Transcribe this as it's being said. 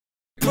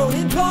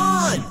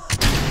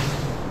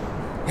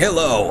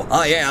Hello,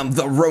 I am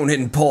the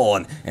Ronin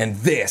Pawn, and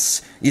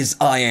this is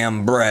I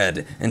Am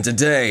Bread. And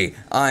today,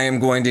 I am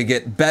going to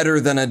get better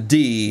than a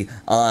D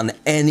on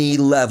any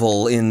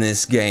level in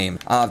this game.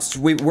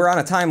 We're on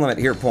a time limit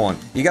here, Pawn.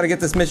 You gotta get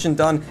this mission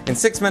done in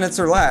 6 minutes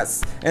or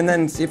less. And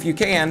then, if you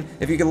can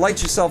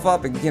light yourself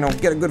up and,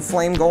 get a good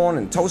flame going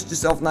and toast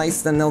yourself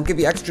nice, then they'll give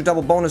you extra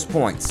double bonus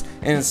points.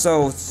 And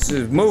so,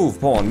 move,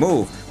 Pawn,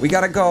 move. We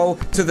gotta go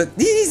to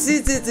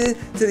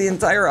the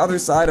entire other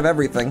side of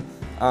everything.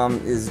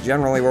 Is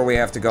generally where we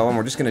have to go, and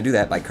we're just gonna do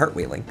that by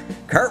cartwheeling.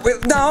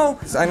 No!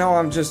 I know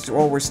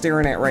all we're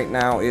staring at right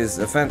now is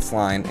a fence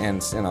line,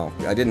 and,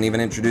 I didn't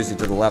even introduce you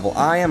to the level.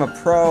 I am a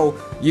pro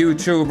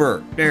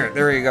YouTuber.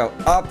 There you go.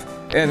 Up,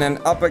 and then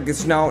up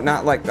against, no,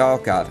 not like, oh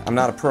god, I'm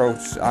not a pro,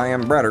 I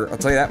am breader, I'll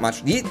tell you that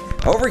much. Yeet,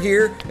 over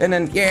here, and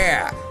then,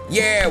 yeah,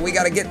 we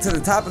gotta get to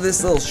the top of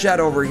this little shed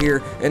over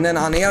here, and then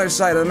on the other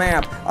side of the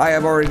map, I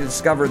have already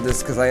discovered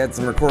this because I had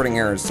some recording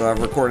errors, so I've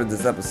recorded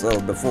this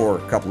episode before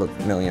a couple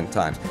of million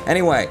times.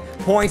 Anyway,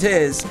 point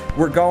is,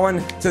 we're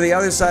going to the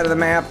other side of the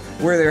map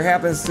where there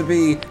happens to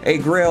be a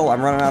grill.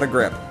 I'm running out of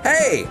grip.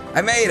 Hey,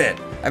 I made it,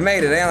 and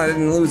I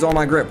didn't lose all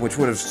my grip, which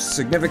would have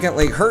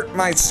significantly hurt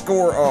my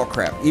score. Oh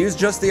crap, use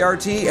just the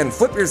RT and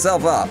flip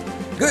yourself up.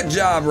 Good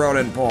job,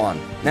 Ronin Pawn.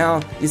 Now,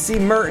 you see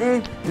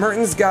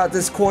Merton's got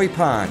this koi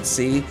pond,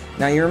 see?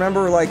 Now, you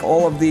remember, like,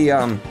 all of the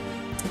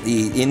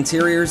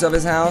interiors of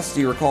his house? Do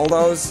you recall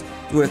those?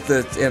 With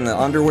the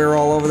underwear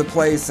all over the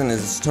place, and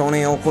his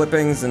toenail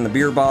clippings, and the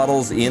beer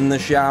bottles in the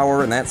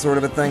shower, and that sort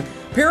of a thing.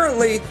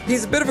 Apparently,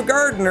 he's a bit of a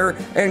gardener,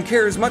 and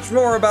cares much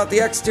more about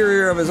the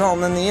exterior of his home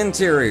than the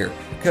interior.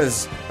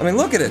 Because, I mean,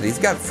 look at it, he's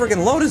got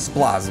friggin' lotus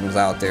blossoms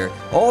out there.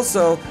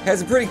 Also,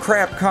 has a pretty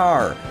crap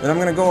car that I'm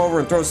gonna go over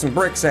and throw some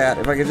bricks at.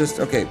 If I could just,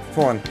 okay,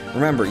 Fawn,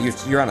 remember,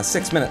 you're on a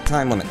 6-minute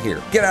time limit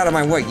here. Get out of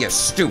my way, you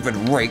stupid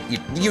rake.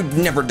 You've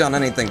never done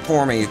anything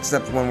for me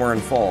except when we're in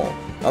fall.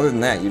 Other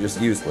than that, you're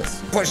just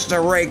useless. Push the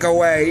rake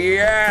away,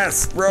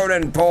 yes,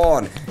 Ronin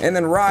Pawn, and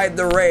then ride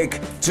the rake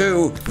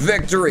to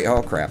victory.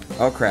 Oh crap,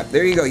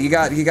 there you go,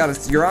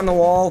 you're on the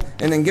wall,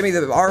 and then give me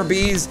the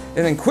RBs,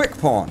 and then quick,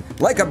 Pawn,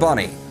 like a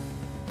bunny.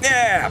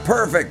 Yeah,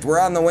 perfect, we're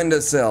on the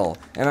windowsill.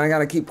 And I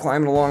gotta keep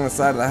climbing along the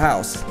side of the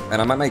house.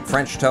 And I might make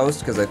French toast,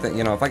 because I think,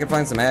 if I could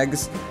find some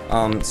eggs,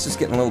 it's just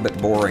getting a little bit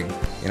boring,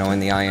 in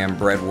the I Am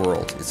Bread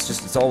world.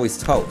 It's always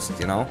toast,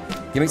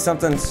 Give me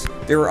something,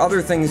 there are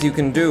other things you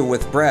can do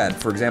with bread.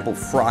 For example,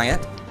 fry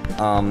it,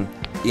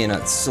 in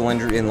a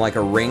cylinder, in like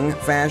a ring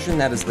fashion.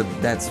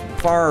 That's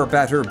far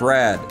better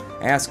bread.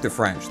 Ask the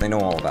French, they know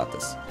all about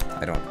this.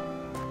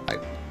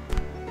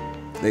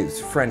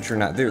 French or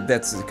not,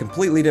 that's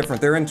completely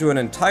different. They're into an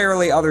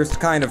entirely other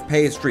kind of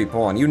pastry,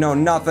 Pawn. You know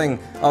nothing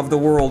of the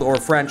world or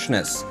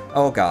Frenchness.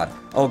 Oh god,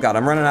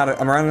 I'm running out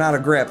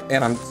of grip,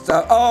 and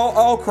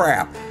oh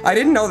crap. I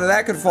didn't know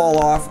that could fall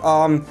off.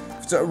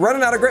 So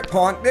running out of grip,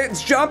 Pawn.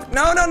 It's jump.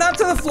 No, not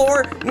to the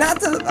floor.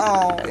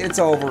 Oh, it's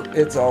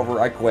over.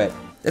 I quit.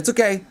 It's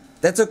okay.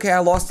 That's okay. I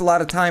lost a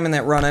lot of time in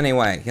that run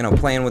anyway.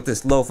 Playing with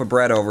this loaf of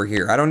bread over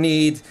here. I don't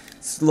need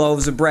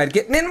loaves of bread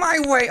getting in my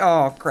way.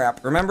 Oh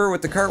crap. Remember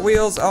with the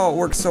cartwheels? Oh, it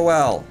works so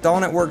well.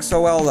 Don't it work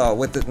so well though?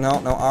 With the no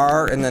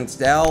R and then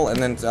L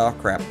and then oh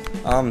crap.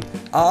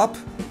 Up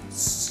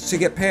to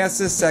get past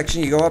this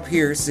section, you go up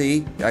here,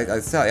 see?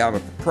 I tell you, I'm a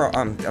pro.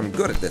 I'm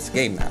good at this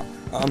game now.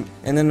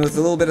 And then with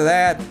a little bit of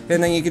that,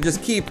 and then you can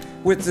just keep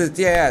with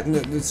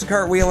this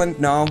cartwheeling.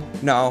 No,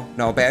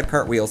 bad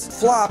cartwheels.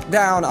 Flop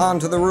down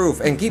onto the roof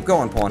and keep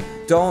going, Pawn.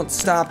 Don't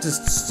stop to,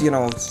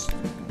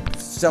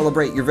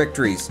 celebrate your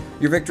victories.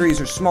 Your victories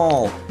are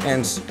small,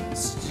 and,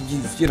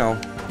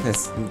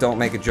 don't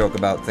make a joke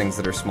about things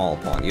that are small,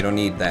 Pawn. You don't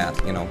need that,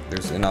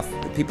 there's enough,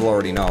 people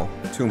already know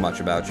too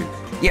much about you.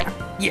 Yeah,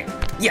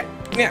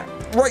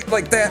 right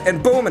like that,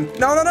 and boom, and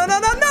no,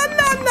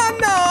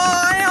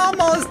 I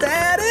almost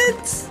had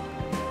it!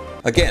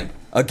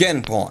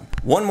 Again, Pawn.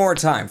 One more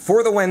time,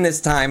 for the win this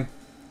time.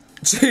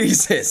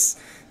 Jesus,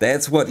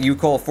 that's what you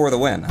call for the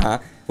win, huh?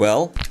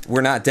 Well,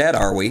 we're not dead,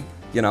 are we?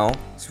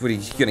 What are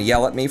you gonna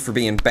yell at me for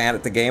being bad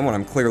at the game when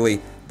I'm clearly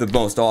the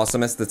most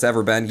awesomest that's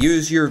ever been?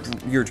 Use your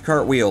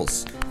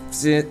cartwheels.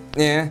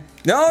 Yeah.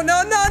 No,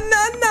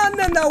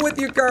 with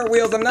your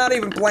cartwheels, I'm not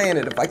even playing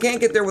it. If I can't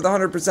get there with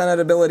 100%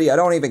 ability, I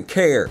don't even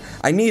care.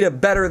 I need a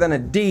better than a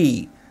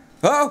D.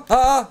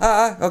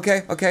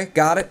 Okay,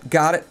 got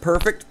it,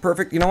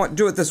 perfect. You know what,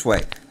 do it this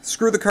way.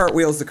 Screw the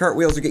cartwheels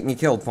are getting you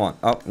killed, Pawn.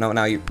 Oh, no,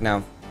 now you're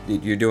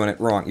doing it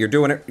wrong. You're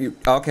doing it,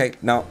 okay,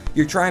 no.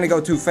 You're trying to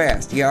go too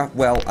fast. Yeah,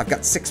 well, I've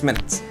got 6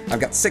 minutes. I've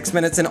got 6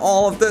 minutes in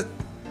all of the...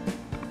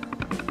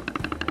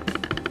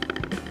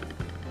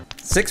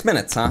 6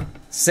 minutes, huh?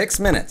 6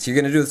 minutes. You're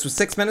gonna do this with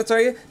 6 minutes,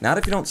 are you? Not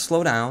if you don't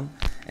slow down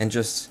and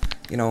just,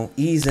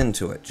 ease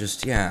into it.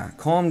 Just, yeah,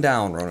 calm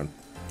down, Ronin.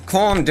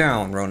 Calm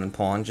down, Ronin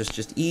Pawn.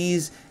 Just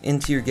ease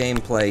into your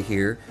gameplay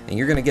here, and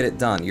you're gonna get it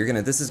done.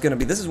 This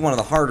is one of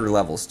the harder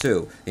levels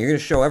too. And you're gonna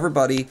show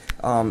everybody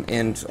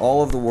in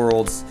all of the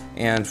worlds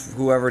and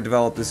whoever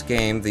developed this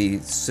game,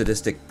 the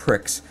sadistic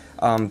pricks,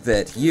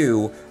 that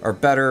you are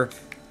better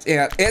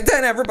Yeah, and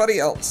then everybody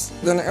else.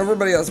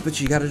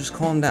 But you gotta just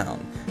calm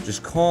down.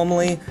 Just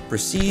calmly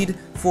proceed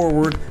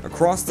forward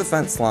across the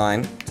fence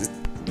line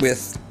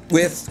with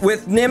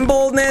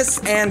nimbleness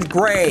and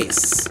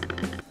grace.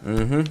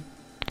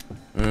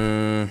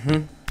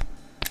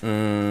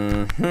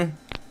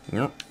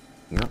 Yep.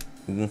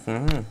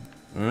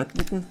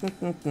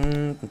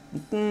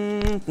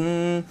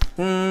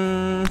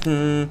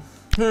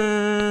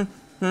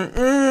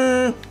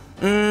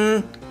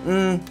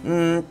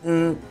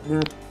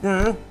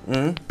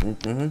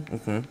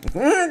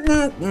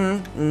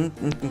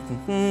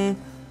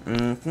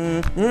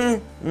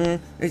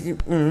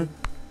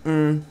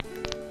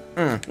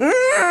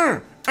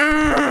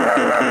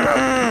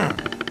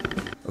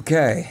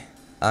 Okay,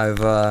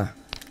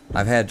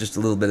 I've had just a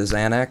little bit of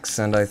Xanax,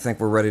 and I think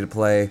we're ready to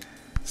play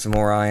some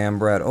more I Am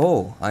Bread.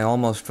 Oh, I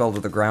almost fell to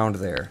the ground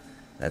there.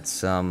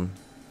 That's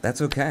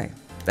okay.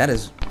 That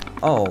is,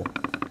 oh,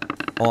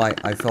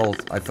 I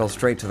fell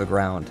straight to the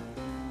ground.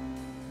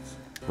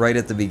 Right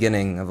at the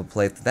beginning of a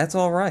play. That's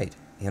all right,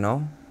 you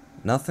know?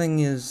 Nothing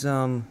is,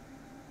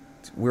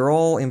 we're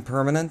all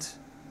impermanent,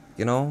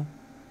 you know?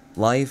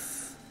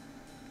 Life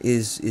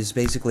is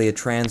basically a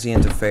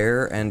transient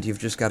affair, and you've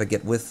just got to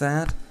get with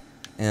that.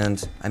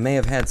 And I may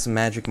have had some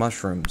magic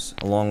mushrooms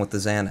along with the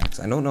Xanax.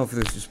 I don't know if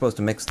you're supposed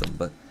to mix them,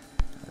 but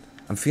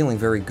I'm feeling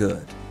very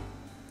good.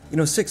 You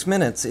know, 6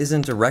 minutes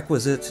isn't a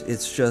requisite,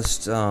 it's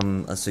just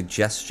a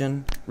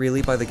suggestion,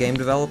 really, by the game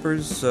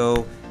developers,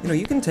 so, you know,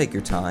 you can take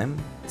your time.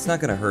 It's not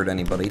gonna hurt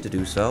anybody to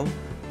do so.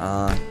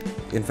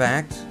 In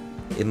fact,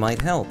 it might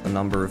help a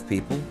number of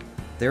people.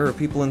 There are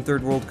people in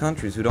third world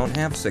countries who don't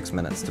have 6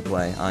 minutes to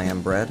play I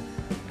Am Bread,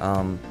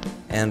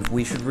 and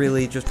we should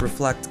really just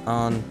reflect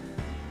on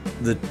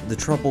the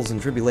troubles and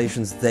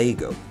tribulations they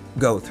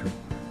go through.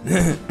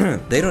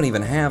 They don't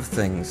even have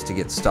things to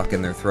get stuck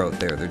in their throat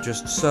there. They're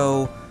just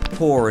so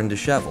poor and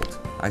disheveled.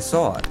 I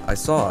saw it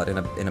in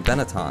a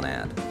Benetton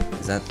ad.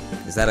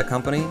 Is that a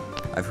company?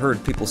 I've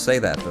heard people say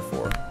that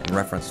before in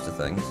reference to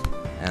things,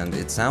 and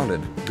it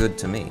sounded good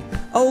to me.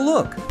 Oh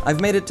look,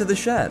 I've made it to the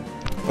shed.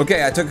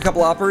 Okay, I took a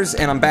couple uppers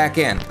and I'm back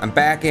in.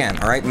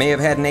 Alright? May have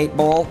had an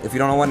 8-ball. If you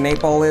don't know what an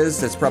 8-ball is,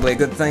 that's probably a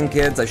good thing,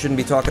 kids. I shouldn't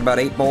be talking about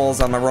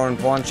 8-balls on my Ronin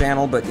Pawn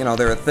channel, but you know,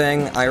 they're a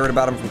thing. I heard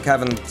about them from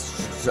Kevin,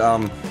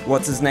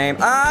 what's his name?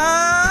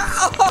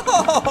 Ah!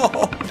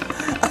 Oh!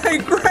 I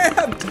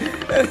grabbed!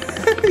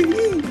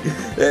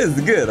 This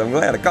is good. I'm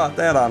glad I caught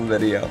that on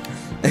video.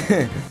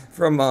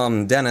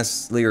 From,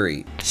 Dennis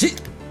Leary. Shit!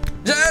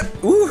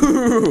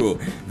 Ooh!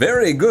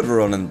 Very good,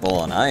 Ronin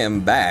Pawn. I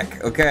am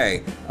back.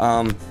 Okay.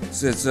 So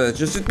it's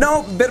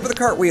no, bit of the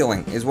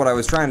cartwheeling is what I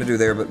was trying to do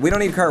there, but we don't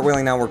need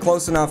cartwheeling now. We're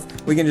close enough.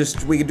 We can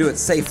do it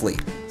safely,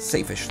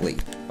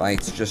 by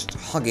just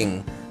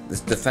hugging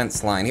this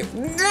defense line here.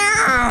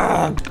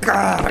 Oh,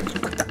 God.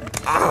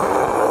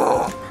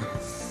 Oh.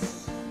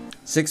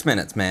 6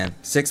 minutes, man.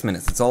 6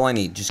 minutes. That's all I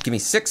need. Just give me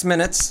 6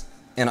 minutes,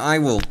 and I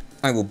will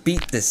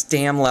beat this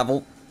damn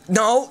level.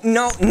 No!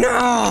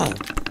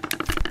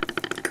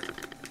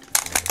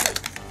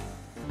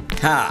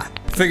 Ha!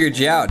 Figured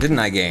you out, didn't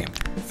I, game?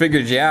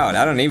 Figured you out.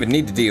 I don't even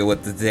need to deal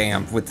with the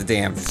damn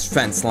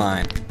fence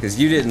line, because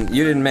you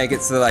didn't make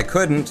it so that I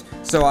couldn't.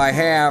 So I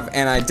have,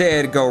 and I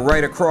did go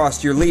right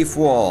across your leaf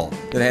wall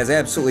that has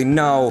absolutely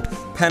no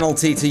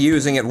penalty to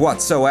using it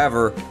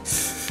whatsoever.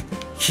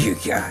 You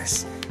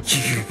guys,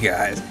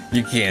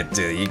 you can't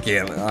do it. You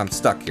can't. I'm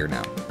stuck here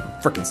now.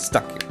 I'm freaking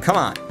stuck here. Come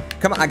on.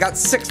 I got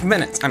 6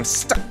 minutes. I'm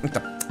stuck with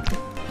the.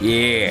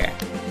 Yeah.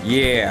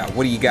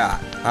 What do you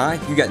got? Huh?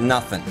 You got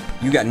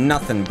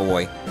nothing,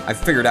 boy. I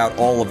figured out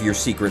all of your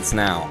secrets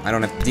now. I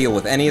don't have to deal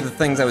with any of the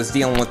things I was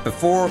dealing with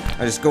before.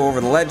 I just go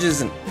over the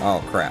ledges and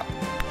oh crap.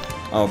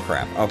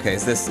 Okay,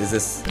 is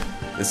this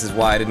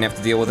why I didn't have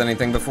to deal with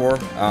anything before?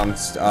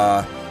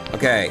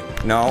 Okay.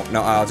 No,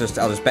 I'll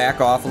just back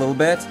off a little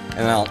bit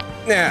and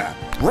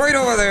right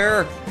over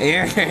there.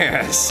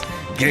 Yes.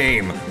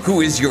 Game,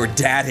 who is your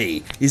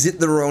daddy? Is it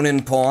the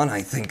Ronin Pawn?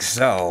 I think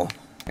so.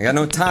 I got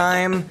no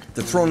time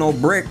to throw no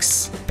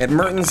bricks at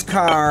Merton's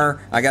car.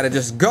 I gotta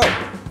just go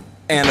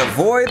and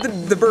avoid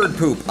the bird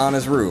poop on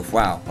his roof.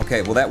 Wow,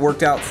 okay, well that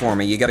worked out for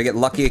me. You gotta get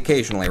lucky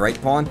occasionally,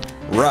 right, Pawn?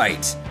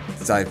 Right.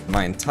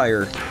 My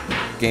entire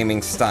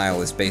gaming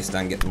style is based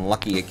on getting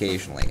lucky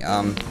occasionally.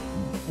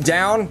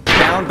 Down,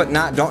 but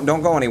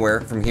don't go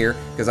anywhere from here,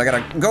 because I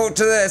gotta go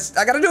to this.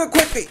 I gotta do it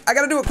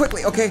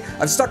quickly. Okay,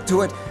 I've stuck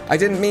to it. I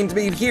didn't mean to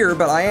be here,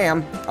 but I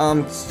am.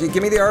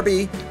 Give me the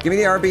RB,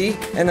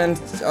 and then,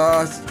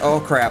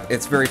 oh crap,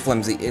 it's very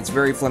flimsy. Give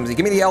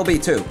me the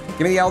LB too.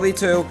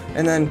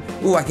 And then,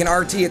 ooh, I can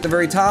RT at the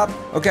very top.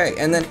 Okay,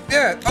 and then,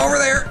 over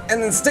there,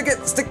 and then stick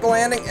the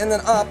landing, and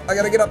then up. I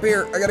gotta get up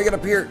here.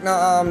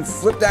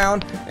 Flip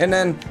down, and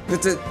then,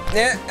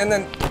 and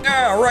then,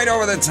 right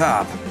over the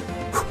top.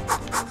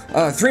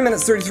 3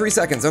 minutes, 33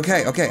 seconds.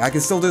 Okay, I can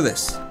still do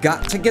this.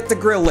 Got to get the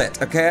grill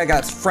lit, okay? I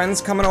got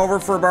friends coming over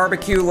for a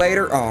barbecue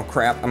later. Oh,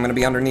 crap, I'm gonna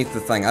be underneath the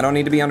thing. I don't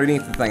need to be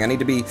underneath the thing. I need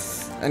to be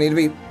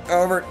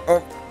over,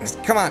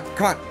 come on,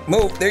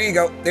 move. There you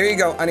go.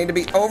 I need to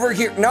be over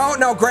here.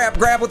 No,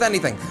 grab with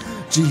anything.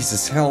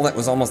 Jesus, hell, that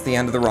was almost the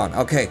end of the run.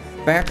 Okay,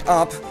 back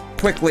up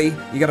quickly.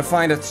 You gotta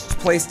find a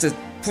place to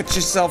put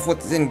yourself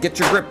with and get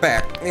your grip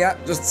back. Yeah,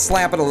 just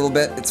slap it a little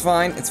bit. It's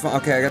fine. It's fine.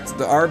 Okay, I got to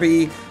the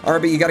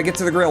RB. You gotta get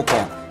to the grill,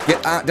 Pawn.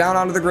 Get down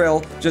onto the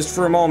grill just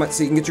for a moment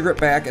so you can get your grip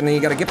back, and then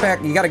you gotta get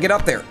back. You gotta get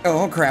up there.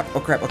 Oh crap.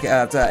 Oh crap. Okay,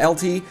 it's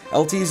LT.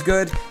 LT's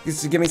good.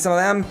 Just give me some of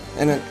them,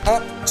 and then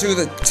up to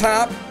the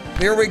top.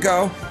 Here we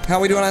go. How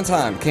are we doing on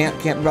time? Can't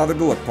be bothered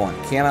to look, Pawn.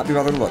 Cannot be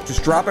bothered to look.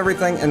 Just drop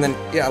everything, and then,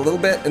 yeah, a little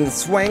bit, and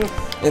swing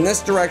in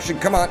this direction.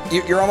 Come on.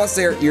 You're almost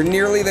there. You're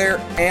nearly there,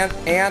 and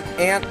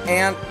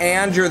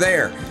you're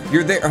there.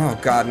 You're there. Oh,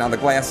 God, now the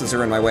glasses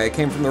are in my way. I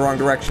came from the wrong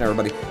direction,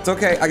 everybody. It's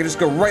okay. I can just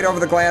go right over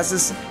the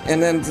glasses,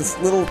 and then this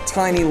little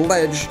tiny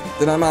ledge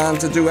that I'm on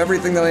to do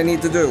everything that I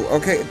need to do.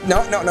 Okay.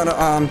 No.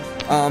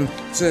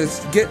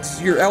 Just get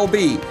your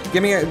LB.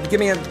 Give me a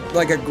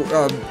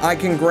I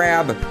can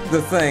grab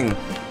the thing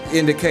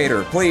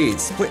indicator,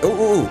 please.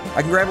 Ooh,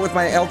 I can grab it with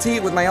my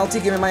LT. With my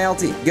LT, give me my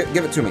LT.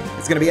 Give it to me.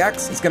 It's gonna be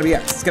X. It's gonna be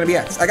X. It's gonna be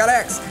X. I got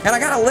X, and I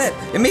got a lit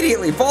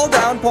immediately. Fall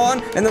down,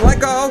 Pawn, and then let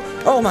go.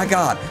 Oh my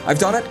God, I've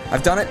done it.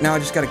 I've done it. Now I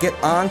just gotta get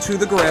onto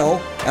the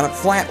grill and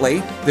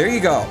flatly. There you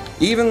go.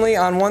 Evenly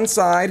on one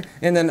side,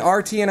 and then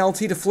RT and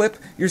LT to flip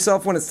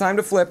yourself when it's time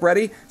to flip.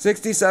 Ready?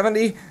 60,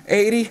 70,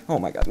 80. Oh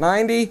my God,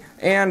 90,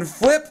 and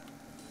flip.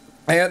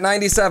 I got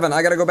 97.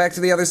 I gotta go back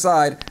to the other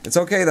side. It's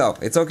okay though.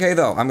 It's okay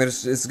though.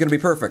 It's gonna be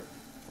perfect.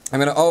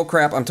 Oh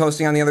crap, I'm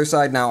toasting on the other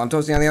side now. I'm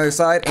toasting on the other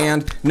side,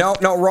 and no,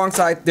 wrong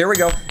side. There we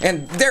go.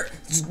 And there,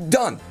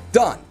 done.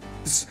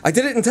 I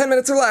did it in 10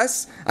 minutes or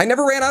less. I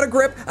never ran out of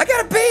grip. I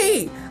got a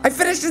B. I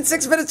finished in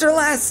 6 minutes or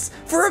less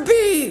for a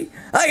B.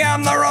 I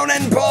am the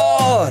Ronin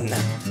Pawn,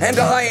 and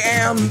I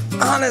am,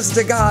 honest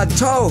to God,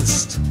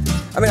 toast.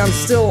 I'm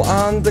still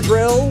on the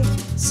grill,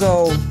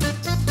 so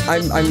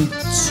I'm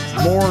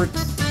more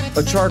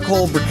a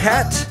charcoal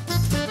briquette,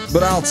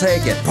 but I'll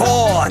take it.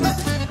 Pawn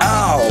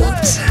out.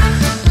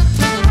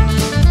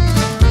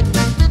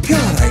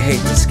 God, I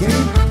hate this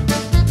game.